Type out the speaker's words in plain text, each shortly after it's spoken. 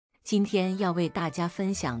今天要为大家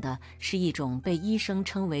分享的是一种被医生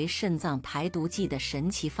称为肾脏排毒剂的神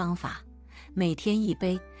奇方法，每天一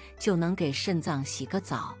杯就能给肾脏洗个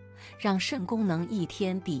澡，让肾功能一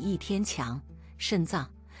天比一天强。肾脏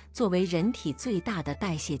作为人体最大的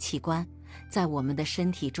代谢器官，在我们的身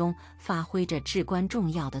体中发挥着至关重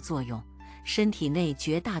要的作用。身体内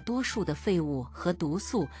绝大多数的废物和毒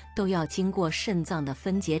素都要经过肾脏的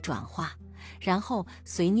分解转化，然后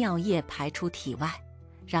随尿液排出体外。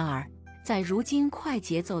然而，在如今快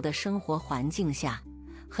节奏的生活环境下，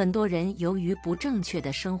很多人由于不正确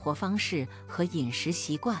的生活方式和饮食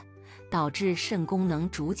习惯，导致肾功能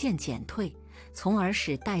逐渐减退，从而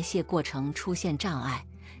使代谢过程出现障碍，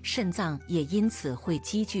肾脏也因此会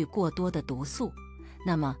积聚过多的毒素。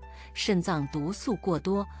那么，肾脏毒素过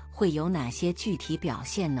多会有哪些具体表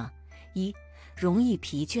现呢？一、容易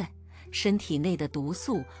疲倦，身体内的毒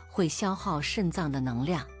素会消耗肾脏的能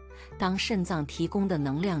量。当肾脏提供的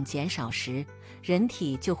能量减少时，人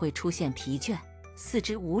体就会出现疲倦、四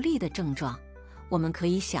肢无力的症状。我们可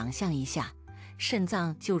以想象一下，肾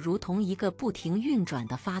脏就如同一个不停运转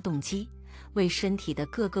的发动机，为身体的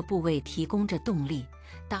各个部位提供着动力。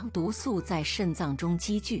当毒素在肾脏中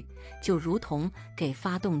积聚，就如同给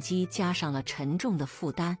发动机加上了沉重的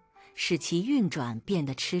负担，使其运转变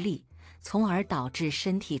得吃力，从而导致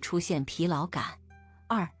身体出现疲劳感。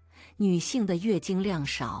二、女性的月经量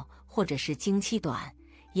少或者是经期短、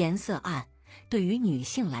颜色暗，对于女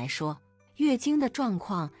性来说，月经的状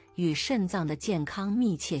况与肾脏的健康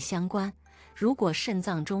密切相关。如果肾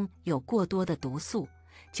脏中有过多的毒素，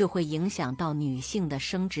就会影响到女性的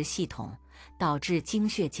生殖系统，导致经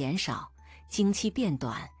血减少、经期变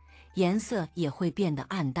短，颜色也会变得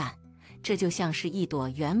暗淡。这就像是一朵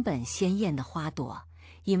原本鲜艳的花朵，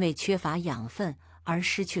因为缺乏养分而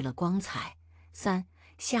失去了光彩。三、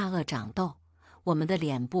下颚长痘，我们的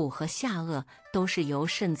脸部和下颚都是由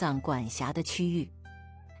肾脏管辖的区域。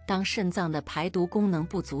当肾脏的排毒功能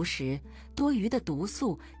不足时，多余的毒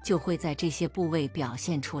素就会在这些部位表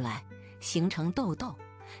现出来，形成痘痘。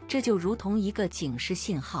这就如同一个警示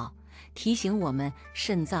信号，提醒我们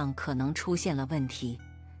肾脏可能出现了问题。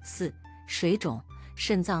四、水肿，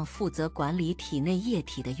肾脏负责管理体内液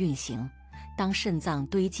体的运行。当肾脏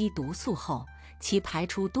堆积毒素后，其排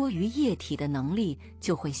出多余液体的能力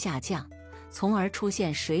就会下降，从而出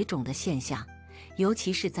现水肿的现象。尤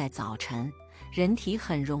其是在早晨，人体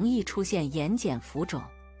很容易出现眼睑浮肿、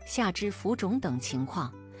下肢浮肿等情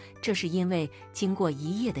况，这是因为经过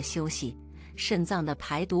一夜的休息，肾脏的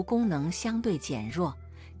排毒功能相对减弱，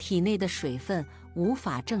体内的水分无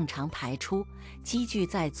法正常排出，积聚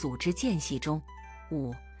在组织间隙中。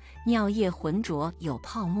五、尿液浑浊有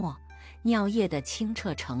泡沫，尿液的清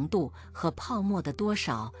澈程度和泡沫的多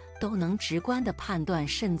少都能直观地判断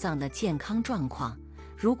肾脏的健康状况。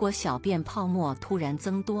如果小便泡沫突然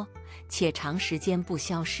增多，且长时间不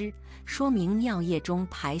消失，说明尿液中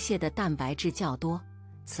排泄的蛋白质较多。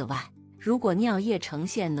此外，如果尿液呈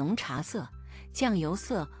现浓茶色、酱油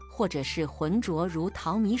色或者是浑浊如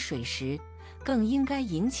淘米水时，更应该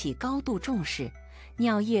引起高度重视。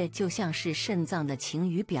尿液就像是肾脏的晴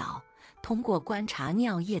雨表，通过观察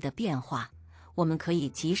尿液的变化，我们可以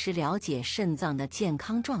及时了解肾脏的健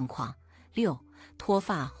康状况。六、脱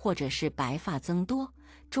发或者是白发增多，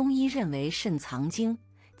中医认为肾藏精，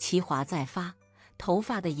其华在发。头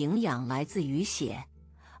发的营养来自于血，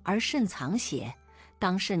而肾藏血，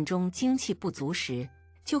当肾中精气不足时，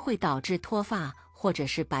就会导致脱发或者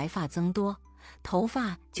是白发增多。头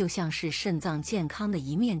发就像是肾脏健康的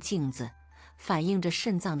一面镜子，反映着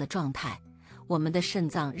肾脏的状态。我们的肾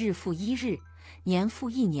脏日复一日、年复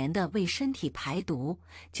一年地为身体排毒，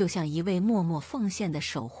就像一位默默奉献的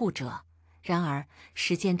守护者。然而，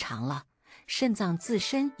时间长了，肾脏自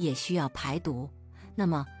身也需要排毒。那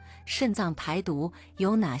么，肾脏排毒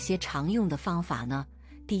有哪些常用的方法呢？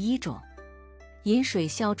第一种，饮水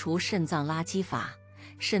消除肾脏垃圾法。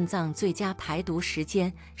肾脏最佳排毒时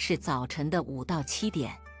间是早晨的5到7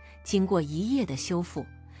点，经过一夜的修复，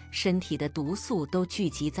身体的毒素都聚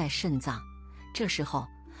集在肾脏。这时候，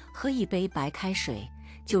喝一杯白开水，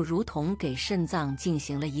就如同给肾脏进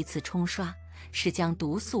行了一次冲刷，是将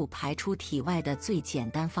毒素排出体外的最简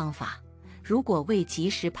单方法。如果未及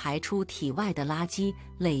时排出体外的垃圾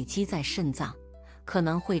累积在肾脏，可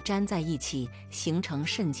能会粘在一起形成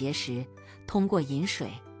肾结石。通过饮水，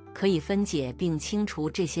可以分解并清除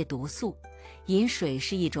这些毒素。饮水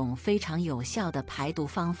是一种非常有效的排毒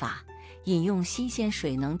方法。饮用新鲜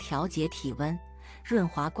水能调节体温，润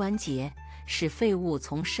滑关节，使废物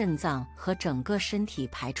从肾脏和整个身体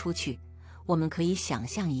排出去。我们可以想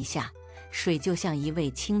象一下，水就像一位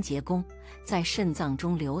清洁工，在肾脏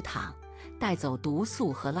中流淌，带走毒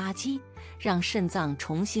素和垃圾，让肾脏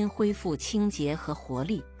重新恢复清洁和活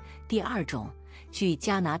力。第二种，据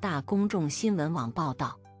加拿大公众新闻网报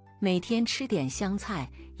道，每天吃点香菜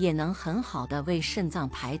也能很好的为肾脏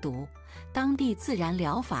排毒。当地自然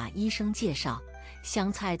疗法医生介绍，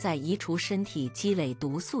香菜在移除身体积累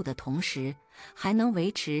毒素的同时，还能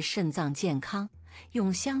维持肾脏健康。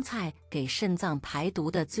用香菜给肾脏排毒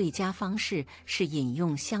的最佳方式是饮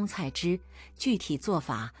用香菜汁，具体做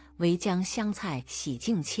法为将香菜洗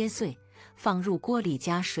净切碎，放入锅里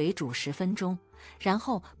加水煮10分钟，然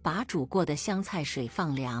后把煮过的香菜水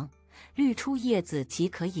放凉，滤出叶子即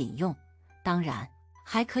可饮用。当然，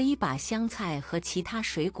还可以把香菜和其他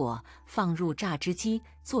水果放入榨汁机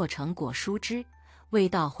做成果蔬汁，味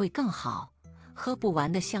道会更好。喝不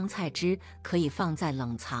完的香菜汁可以放在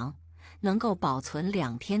冷藏，能够保存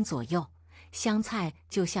2天左右。香菜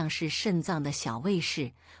就像是肾脏的小卫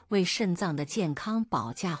士，为肾脏的健康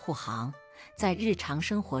保驾护航。在日常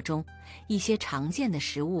生活中，一些常见的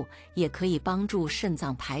食物也可以帮助肾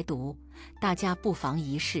脏排毒，大家不妨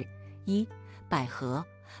一试。1. 百合。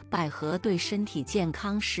百合对身体健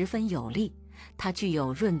康十分有利，它具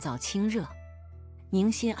有润燥清热、宁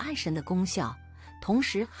心安神的功效，同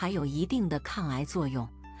时还有一定的抗癌作用。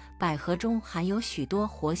百合中含有许多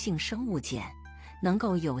活性生物碱，能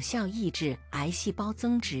够有效抑制癌细胞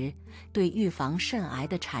增殖，对预防肾癌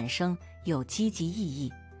的产生有积极意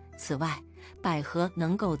义。此外，百合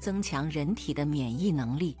能够增强人体的免疫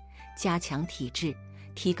能力，加强体质，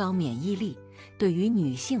提高免疫力。对于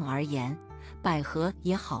女性而言，百合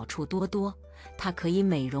也好处多多，它可以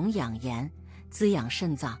美容养颜，滋养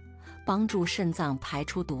肾脏，帮助肾脏排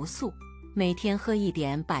出毒素。每天喝一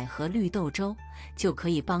点百合绿豆粥，就可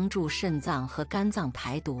以帮助肾脏和肝脏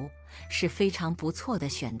排毒，是非常不错的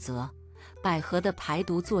选择。百合的排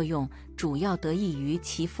毒作用主要得益于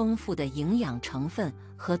其丰富的营养成分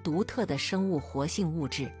和独特的生物活性物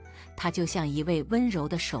质，它就像一位温柔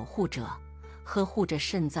的守护者，呵护着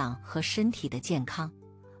肾脏和身体的健康。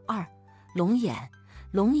2. 龙眼。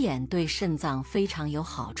龙眼对肾脏非常有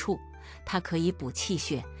好处，它可以补气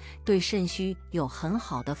血，对肾虚有很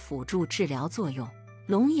好的辅助治疗作用。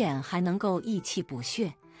龙眼还能够益气补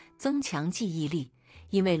血，增强记忆力，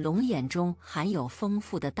因为龙眼中含有丰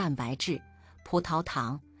富的蛋白质、葡萄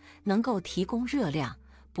糖，能够提供热量，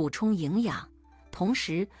补充营养。同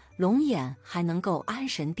时，龙眼还能够安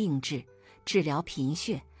神定志，治疗贫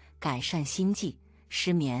血，改善心悸、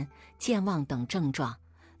失眠、健忘等症状。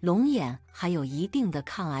龙眼还有一定的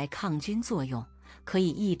抗癌抗菌作用，可以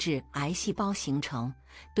抑制癌细胞形成，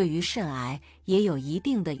对于肾癌也有一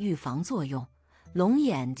定的预防作用。龙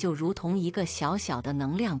眼就如同一个小小的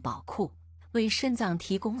能量宝库，为肾脏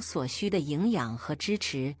提供所需的营养和支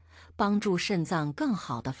持，帮助肾脏更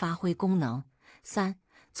好地发挥功能。3.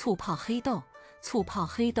 醋泡黑豆。醋泡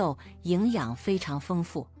黑豆营养非常丰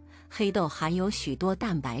富，黑豆含有许多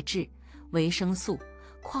蛋白质、维生素、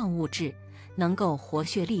矿物质，能够活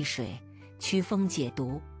血利水、祛风解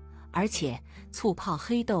毒，而且醋泡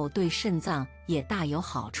黑豆对肾脏也大有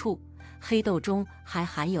好处。黑豆中还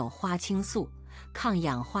含有花青素，抗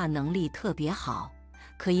氧化能力特别好，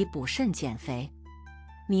可以补肾减肥。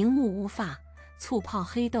明目乌发，醋泡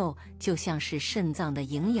黑豆就像是肾脏的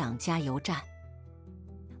营养加油站，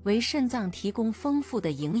为肾脏提供丰富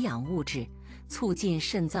的营养物质，促进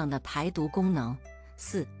肾脏的排毒功能。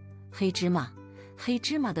4. 黑芝麻。黑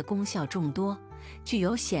芝麻的功效众多，具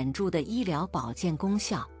有显著的医疗保健功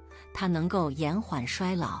效，它能够延缓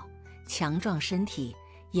衰老，强壮身体，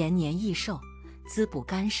延年益寿，滋补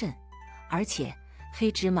肝肾。而且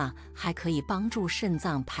黑芝麻还可以帮助肾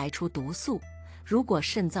脏排出毒素，如果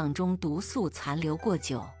肾脏中毒素残留过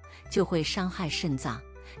久，就会伤害肾脏，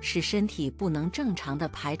使身体不能正常的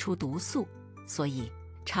排出毒素。所以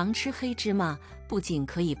常吃黑芝麻不仅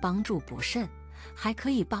可以帮助补肾，还可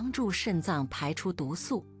以帮助肾脏排出毒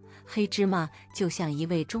素。黑芝麻就像一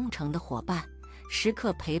位忠诚的伙伴，时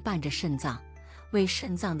刻陪伴着肾脏，为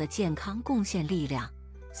肾脏的健康贡献力量。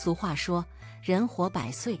俗话说，人活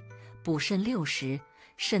100岁，补肾60，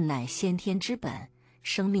肾乃先天之本，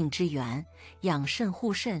生命之源。养肾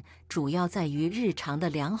护肾主要在于日常的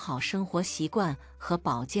良好生活习惯和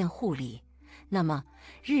保健护理。那么，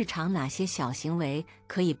日常哪些小行为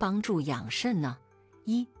可以帮助养肾呢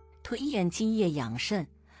？1. 吞咽津液养肾。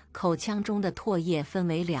口腔中的唾液分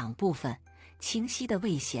为2部分，清晰的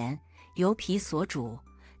味咸，由脾所主；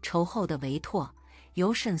稠厚的微唾，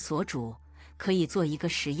由肾所主。可以做一个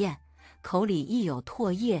实验，口里一有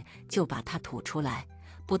唾液就把它吐出来，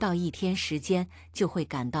不到1天时间就会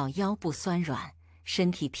感到腰部酸软，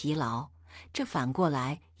身体疲劳。这反过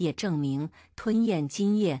来也证明吞咽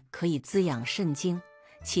津液可以滋养肾精，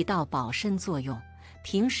起到保肾作用，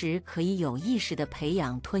平时可以有意识地培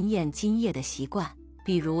养吞咽津液的习惯，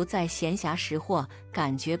比如在闲暇时或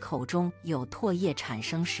感觉口中有唾液产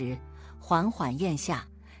生时，缓缓咽下，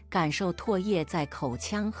感受唾液在口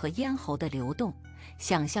腔和咽喉的流动，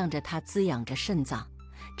想象着它滋养着肾脏。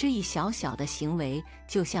这一小小的行为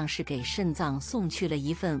就像是给肾脏送去了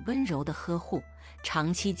一份温柔的呵护，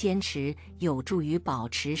长期坚持有助于保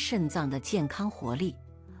持肾脏的健康活力。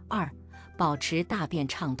2、保持大便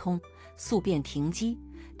畅通，宿便停积，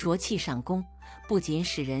浊气上攻，不仅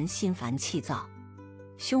使人心烦气躁、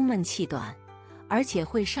胸闷气短，而且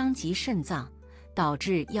会伤及肾脏，导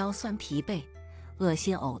致腰酸疲惫、恶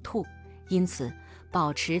心呕吐。因此，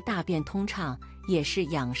保持大便通畅也是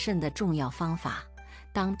养肾的重要方法。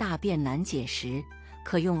当大便难解时，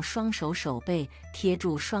可用双手手背贴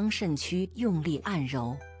住双肾区用力按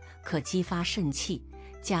揉，可激发肾气，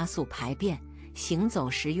加速排便。行走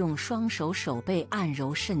时用双手手背按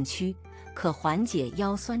揉肾区，可缓解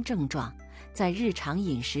腰酸症状。在日常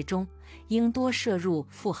饮食中，应多摄入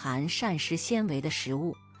富含膳食纤维的食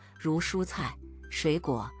物，如蔬菜、水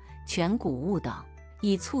果、全谷物等，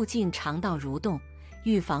以促进肠道蠕动，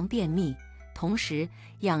预防便秘。同时，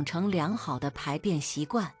养成良好的排便习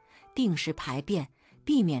惯，定时排便，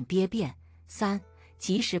避免憋便。3、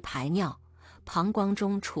及时排尿。膀胱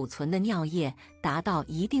中储存的尿液达到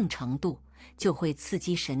一定程度，就会刺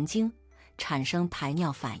激神经，产生排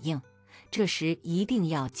尿反应。这时一定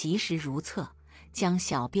要及时如厕，将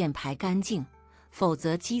小便排干净，否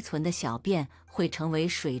则积存的小便会成为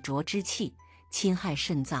水浊之气，侵害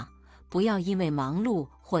肾脏。不要因为忙碌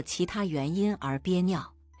或其他原因而憋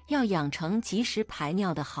尿，要养成及时排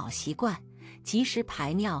尿的好习惯。及时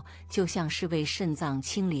排尿就像是为肾脏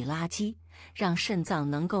清理垃圾，让肾脏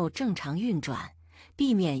能够正常运转，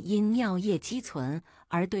避免因尿液积存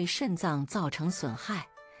而对肾脏造成损害。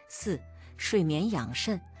4、睡眠养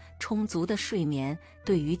肾。充足的睡眠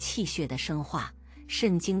对于气血的生化、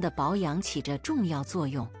肾经的保养起着重要作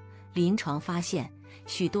用。临床发现，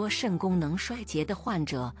许多肾功能衰竭的患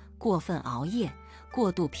者过分熬夜、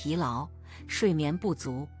过度疲劳、睡眠不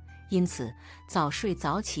足，因此早睡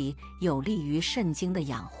早起有利于肾经的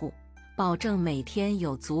养护。保证每天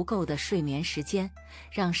有足够的睡眠时间，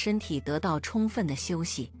让身体得到充分的休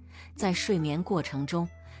息。在睡眠过程中，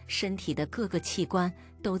身体的各个器官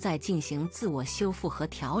都在进行自我修复和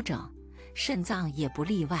调整，肾脏也不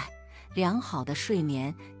例外。良好的睡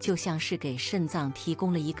眠就像是给肾脏提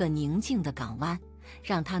供了一个宁静的港湾，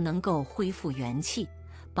让它能够恢复元气，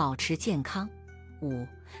保持健康。5、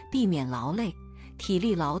避免劳累。体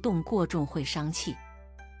力劳动过重会伤气，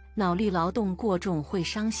脑力劳动过重会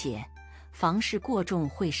伤血，房事过重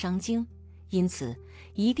会伤精，因此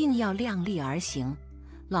一定要量力而行，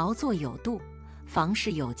劳作有度，房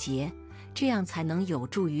事有节，这样才能有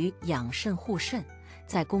助于养肾护肾。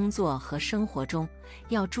在工作和生活中，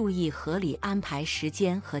要注意合理安排时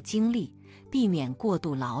间和精力，避免过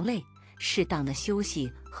度劳累。适当的休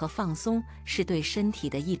息和放松是对身体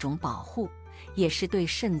的一种保护，也是对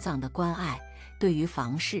肾脏的关爱。对于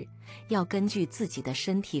房事，要根据自己的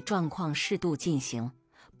身体状况适度进行，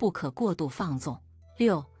不可过度放纵。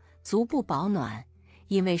6、足部保暖。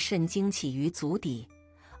因为肾经起于足底，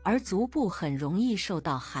而足部很容易受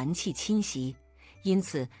到寒气侵袭，因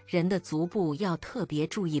此人的足部要特别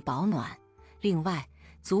注意保暖。另外，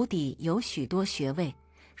足底有许多穴位，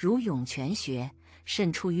如涌泉穴，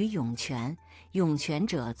肾出于涌泉，涌泉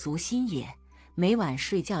者足心也。每晚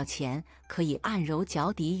睡觉前可以按揉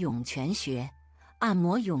脚底涌泉穴，按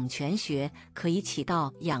摩涌泉穴可以起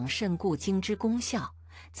到养肾固精之功效。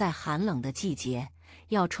在寒冷的季节，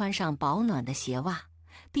要穿上保暖的鞋袜，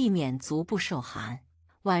避免足部受寒。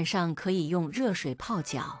晚上可以用热水泡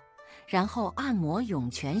脚，然后按摩涌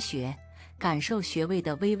泉穴，感受穴位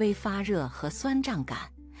的微微发热和酸胀感。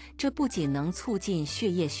这不仅能促进血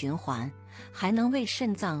液循环，还能为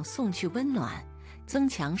肾脏送去温暖，增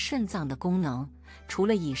强肾脏的功能。除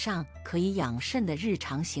了以上可以养肾的日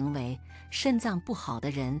常行为，肾脏不好的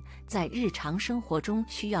人在日常生活中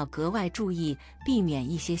需要格外注意，避免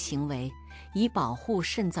一些行为，以保护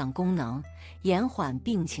肾脏功能，延缓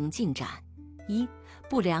病情进展。1、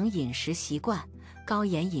不良饮食习惯。高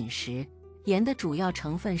盐饮食。盐的主要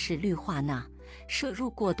成分是氯化钠，摄入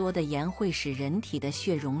过多的盐会使人体的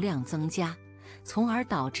血容量增加，从而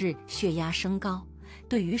导致血压升高。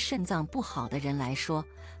对于肾脏不好的人来说，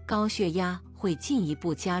高血压会进一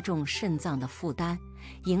步加重肾脏的负担，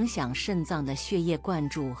影响肾脏的血液灌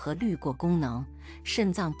注和滤过功能。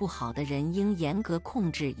肾脏不好的人应严格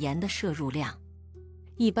控制盐的摄入量，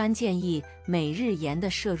一般建议每日盐的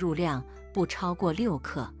摄入量不超过6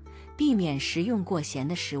克，避免食用过咸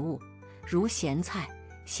的食物，如咸菜、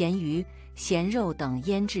咸鱼、咸肉等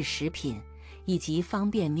腌制食品，以及方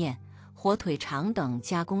便面、火腿肠等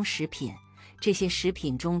加工食品。这些食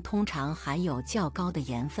品中通常含有较高的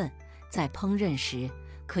盐分，在烹饪时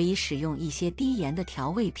可以使用一些低盐的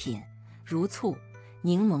调味品，如醋、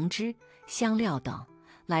柠檬汁、香料等，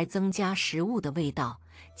来增加食物的味道，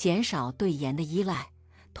减少对盐的依赖。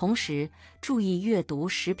同时，注意阅读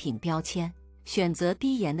食品标签，选择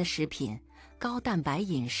低盐的食品。高蛋白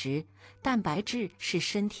饮食，蛋白质是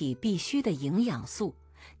身体必需的营养素，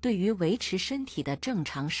对于维持身体的正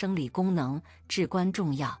常生理功能至关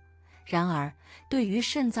重要。然而，对于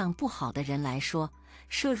肾脏不好的人来说，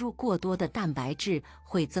摄入过多的蛋白质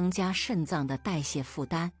会增加肾脏的代谢负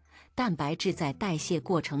担。蛋白质在代谢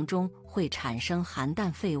过程中会产生含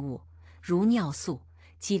氮废物，如尿素、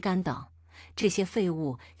肌酐等。这些废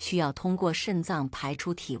物需要通过肾脏排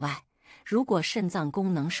出体外。如果肾脏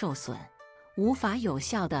功能受损，无法有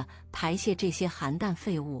效地排泄这些含氮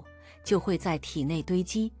废物，就会在体内堆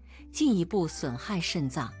积，进一步损害肾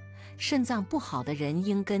脏。肾脏不好的人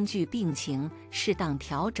应根据病情适当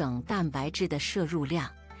调整蛋白质的摄入量。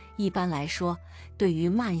一般来说，对于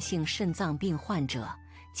慢性肾脏病患者，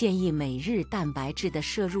建议每日蛋白质的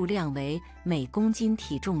摄入量为每公斤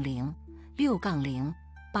体重6-8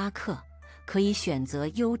克。可以选择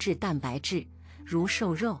优质蛋白质，如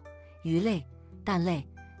瘦肉、鱼类、蛋类、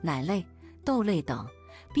奶类、豆类等，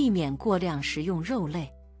避免过量食用肉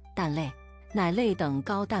类、蛋类、奶类等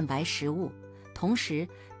高蛋白食物。同时，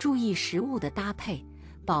注意食物的搭配，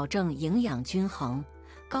保证营养均衡。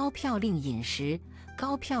高嘌呤饮食，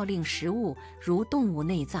高嘌呤食物如动物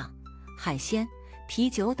内脏、海鲜、啤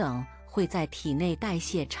酒等会在体内代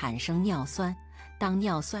谢产生尿酸，当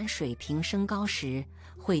尿酸水平升高时，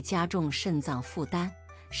会加重肾脏负担，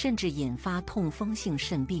甚至引发痛风性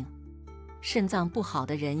肾病。肾脏不好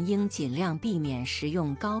的人应尽量避免食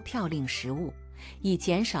用高嘌呤食物，以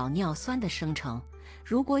减少尿酸的生成。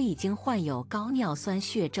如果已经患有高尿酸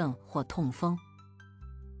血症或痛风，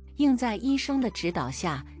应在医生的指导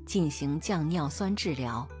下进行降尿酸治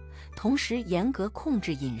疗，同时严格控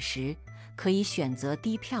制饮食。可以选择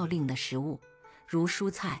低嘌呤的食物，如蔬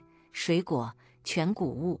菜、水果、全谷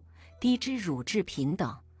物、低脂乳制品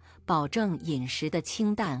等，保证饮食的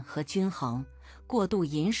清淡和均衡。过度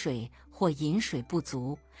饮水或饮水不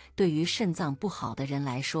足，对于肾脏不好的人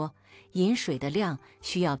来说，饮水的量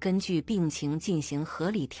需要根据病情进行合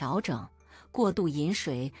理调整。过度饮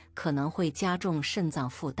水可能会加重肾脏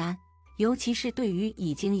负担，尤其是对于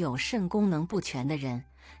已经有肾功能不全的人，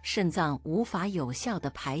肾脏无法有效地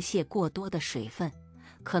排泄过多的水分，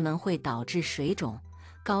可能会导致水肿、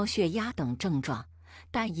高血压等症状。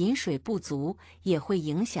但饮水不足也会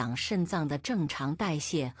影响肾脏的正常代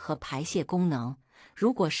谢和排泄功能。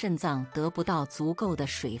如果肾脏得不到足够的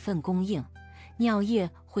水分供应，尿液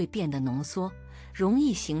会变得浓缩，容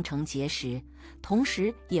易形成结石，同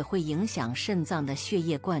时也会影响肾脏的血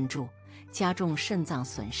液灌注，加重肾脏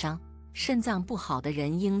损伤。肾脏不好的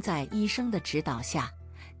人应在医生的指导下，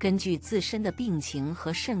根据自身的病情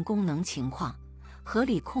和肾功能情况，合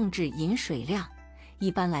理控制饮水量。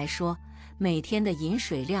一般来说，每天的饮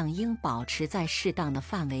水量应保持在适当的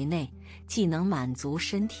范围内，既能满足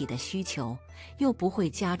身体的需求，又不会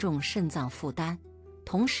加重肾脏负担。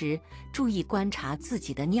同时，注意观察自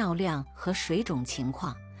己的尿量和水肿情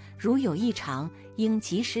况，如有异常，应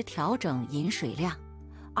及时调整饮水量。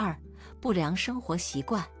2、不良生活习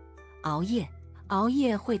惯。熬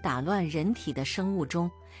夜会打乱人体的生物钟，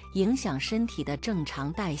影响身体的正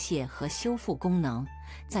常代谢和修复功能。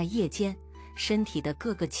在夜间，身体的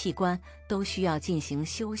各个器官都需要进行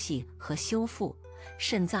休息和修复，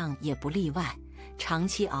肾脏也不例外。长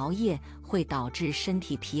期熬夜会导致身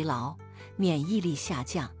体疲劳、免疫力下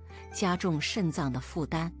降，加重肾脏的负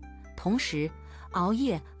担。同时，熬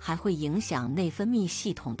夜还会影响内分泌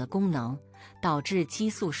系统的功能，导致激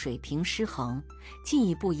素水平失衡，进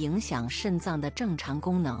一步影响肾脏的正常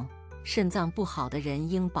功能。肾脏不好的人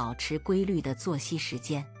应保持规律的作息时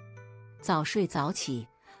间，早睡早起，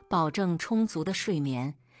保证充足的睡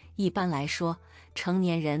眠。一般来说，成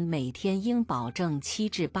年人每天应保证7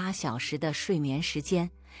至8小时的睡眠时间，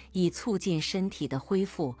以促进身体的恢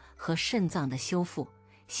复和肾脏的修复。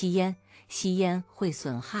吸烟会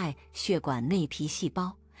损害血管内皮细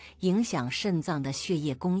胞，影响肾脏的血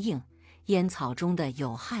液供应。烟草中的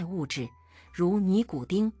有害物质，如尼古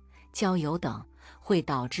丁、焦油等，会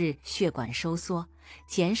导致血管收缩，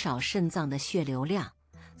减少肾脏的血流量，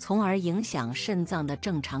从而影响肾脏的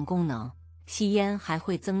正常功能。吸烟还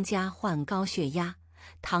会增加患高血压、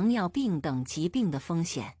糖尿病等疾病的风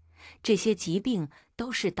险，这些疾病都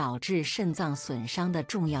是导致肾脏损伤的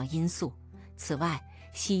重要因素。此外，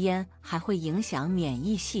吸烟还会影响免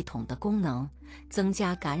疫系统的功能，增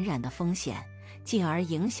加感染的风险，进而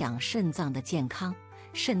影响肾脏的健康。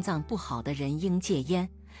肾脏不好的人应戒烟，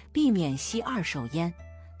避免吸二手烟。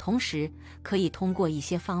同时，可以通过一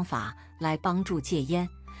些方法来帮助戒烟，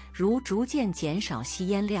如逐渐减少吸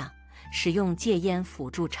烟量，使用戒烟辅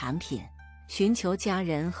助产品，寻求家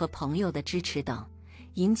人和朋友的支持等。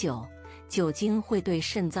饮酒，酒精会对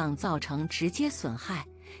肾脏造成直接损害。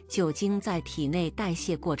酒精在体内代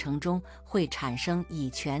谢过程中会产生乙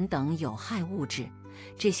醛等有害物质，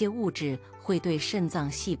这些物质会对肾脏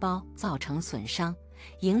细胞造成损伤，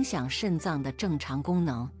影响肾脏的正常功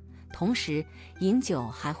能。同时，饮酒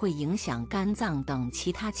还会影响肝脏等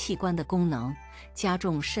其他器官的功能，加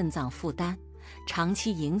重肾脏负担。长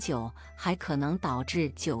期饮酒还可能导致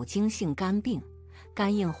酒精性肝病、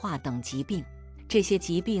肝硬化等疾病。这些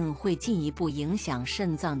疾病会进一步影响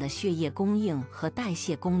肾脏的血液供应和代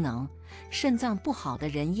谢功能。肾脏不好的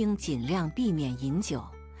人应尽量避免饮酒，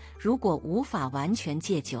如果无法完全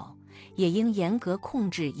戒酒，也应严格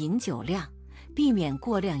控制饮酒量，避免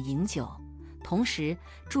过量饮酒。同时，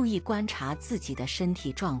注意观察自己的身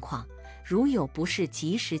体状况，如有不适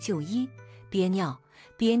及时就医。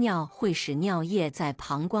憋尿会使尿液在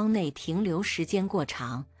膀胱内停留时间过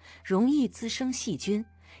长，容易滋生细菌，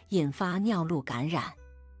引发尿路感染。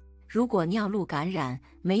如果尿路感染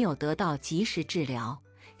没有得到及时治疗，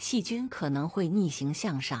细菌可能会逆行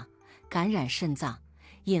向上，感染肾脏，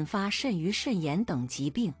引发肾盂肾炎等疾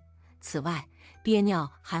病。此外，憋尿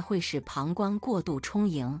还会使膀胱过度充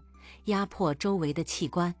盈，压迫周围的器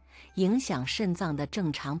官，影响肾脏的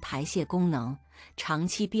正常排泄功能。长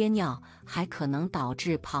期憋尿还可能导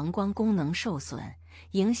致膀胱功能受损，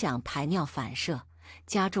影响排尿反射，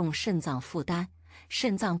加重肾脏负担。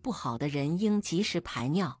肾脏不好的人应及时排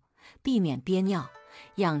尿，避免憋尿，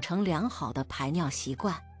养成良好的排尿习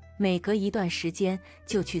惯。每隔一段时间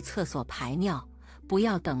就去厕所排尿，不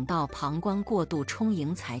要等到膀胱过度充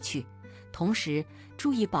盈才去。同时，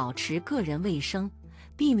注意保持个人卫生，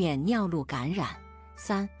避免尿路感染。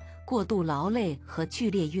3、过度劳累和剧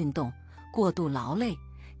烈运动。过度劳累、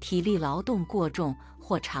体力劳动过重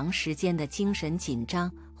或长时间的精神紧张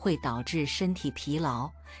会导致身体疲劳，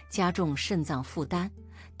加重肾脏负担。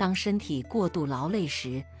当身体过度劳累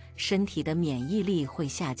时，身体的免疫力会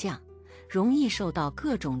下降，容易受到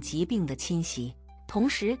各种疾病的侵袭，同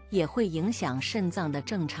时也会影响肾脏的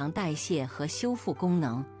正常代谢和修复功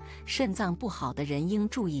能。肾脏不好的人应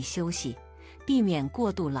注意休息，避免过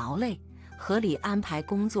度劳累，合理安排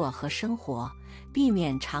工作和生活，避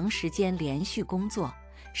免长时间连续工作，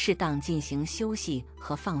适当进行休息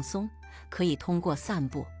和放松。可以通过散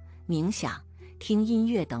步、冥想、听音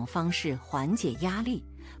乐等方式缓解压力，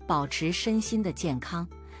保持身心的健康。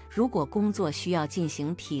如果工作需要进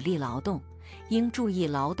行体力劳动，应注意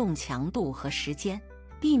劳动强度和时间，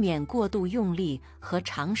避免过度用力和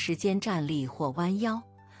长时间站立或弯腰。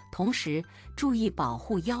同时，注意保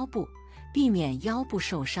护腰部，避免腰部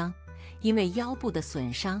受伤，因为腰部的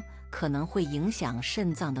损伤可能会影响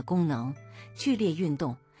肾脏的功能。剧烈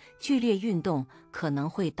运动可能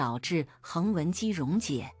会导致横纹肌溶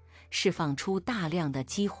解，释放出大量的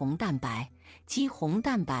肌红蛋白，肌红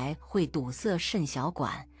蛋白会堵塞肾小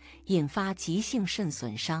管，引发急性肾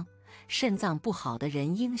损伤。肾脏不好的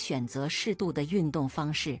人应选择适度的运动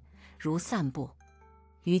方式，如散步、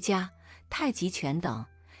瑜伽、太极拳等。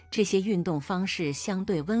这些运动方式相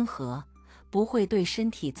对温和，不会对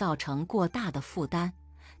身体造成过大的负担，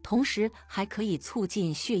同时还可以促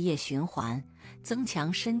进血液循环，增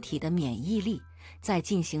强身体的免疫力。在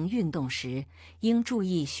进行运动时，应注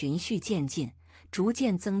意循序渐进，逐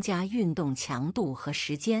渐增加运动强度和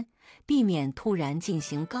时间，避免突然进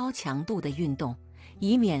行高强度的运动，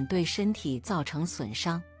以免对身体造成损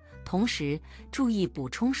伤。同时，注意补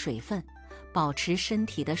充水分，保持身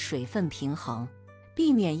体的水分平衡，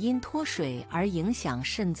避免因脱水而影响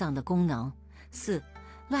肾脏的功能。4、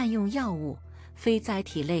滥用药物。非甾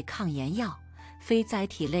体类抗炎药。非甾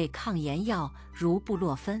体类抗炎药如布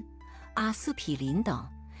洛芬、阿司匹林等，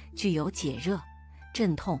具有解热、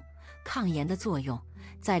镇痛、抗炎的作用，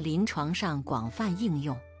在临床上广泛应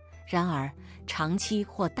用。然而，长期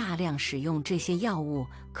或大量使用这些药物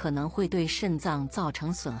可能会对肾脏造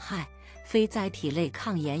成损害。非甾体类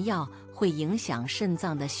抗炎药会影响肾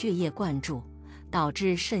脏的血液灌注，导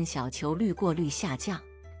致肾小球滤过率下降，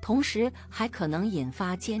同时还可能引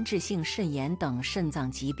发间质性肾炎等肾脏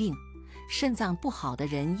疾病。肾脏不好的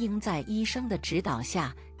人应在医生的指导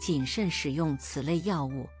下谨慎使用此类药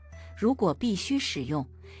物，如果必须使用，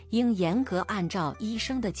应严格按照医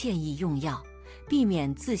生的建议用药，避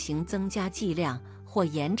免自行增加剂量或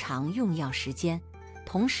延长用药时间。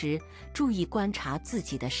同时，注意观察自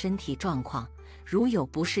己的身体状况，如有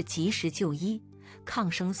不适及时就医。抗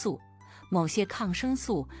生素、某些抗生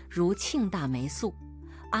素如庆大霉素、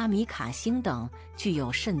阿米卡星等具有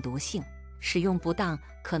肾毒性，使用不当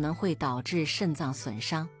可能会导致肾脏损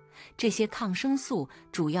伤。这些抗生素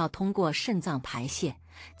主要通过肾脏排泄，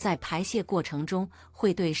在排泄过程中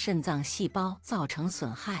会对肾脏细胞造成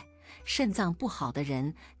损害。肾脏不好的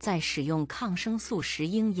人在使用抗生素时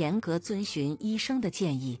应严格遵循医生的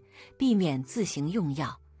建议，避免自行用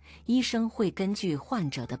药。医生会根据患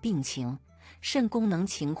者的病情、肾功能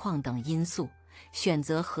情况等因素，选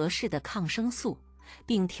择合适的抗生素，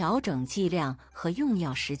并调整剂量和用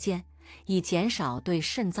药时间，以减少对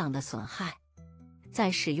肾脏的损害。在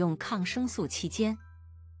使用抗生素期间，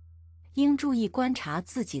应注意观察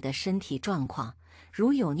自己的身体状况，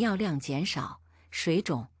如有尿量减少、水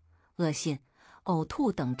肿、恶心、呕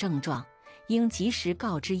吐等症状，应及时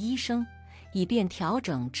告知医生，以便调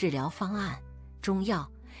整治疗方案。中药，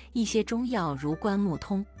一些中药如关木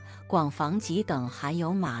通、广防己等含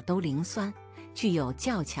有马兜铃酸，具有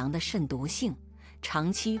较强的肾毒性。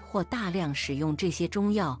长期或大量使用这些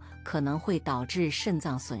中药可能会导致肾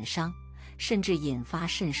脏损伤，甚至引发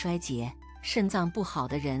肾衰竭。肾脏不好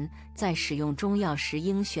的人在使用中药时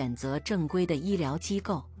应选择正规的医疗机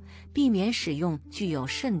构，避免使用具有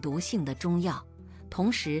肾毒性的中药。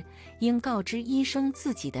同时，应告知医生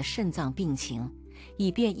自己的肾脏病情，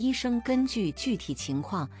以便医生根据具体情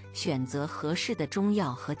况选择合适的中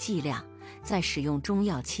药和剂量。在使用中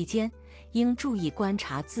药期间，应注意观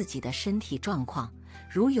察自己的身体状况，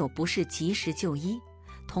如有不适及时就医。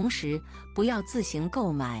同时，不要自行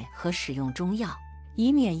购买和使用中药，以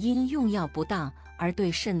免因用药不当而对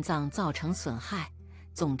肾脏造成损害。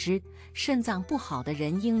总之，肾脏不好的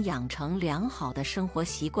人应养成良好的生活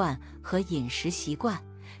习惯和饮食习惯，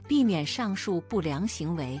避免上述不良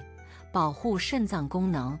行为，保护肾脏功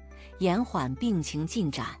能，延缓病情进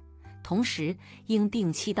展。同时，应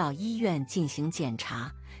定期到医院进行检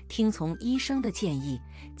查，听从医生的建议，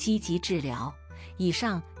积极治疗。以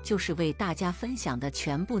上就是为大家分享的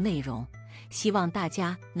全部内容，希望大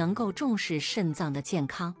家能够重视肾脏的健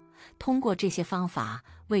康，通过这些方法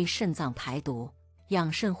为肾脏排毒、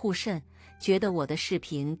养肾护肾。觉得我的视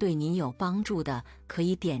频对您有帮助的，可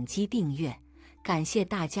以点击订阅。感谢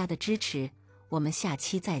大家的支持，我们下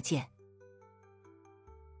期再见。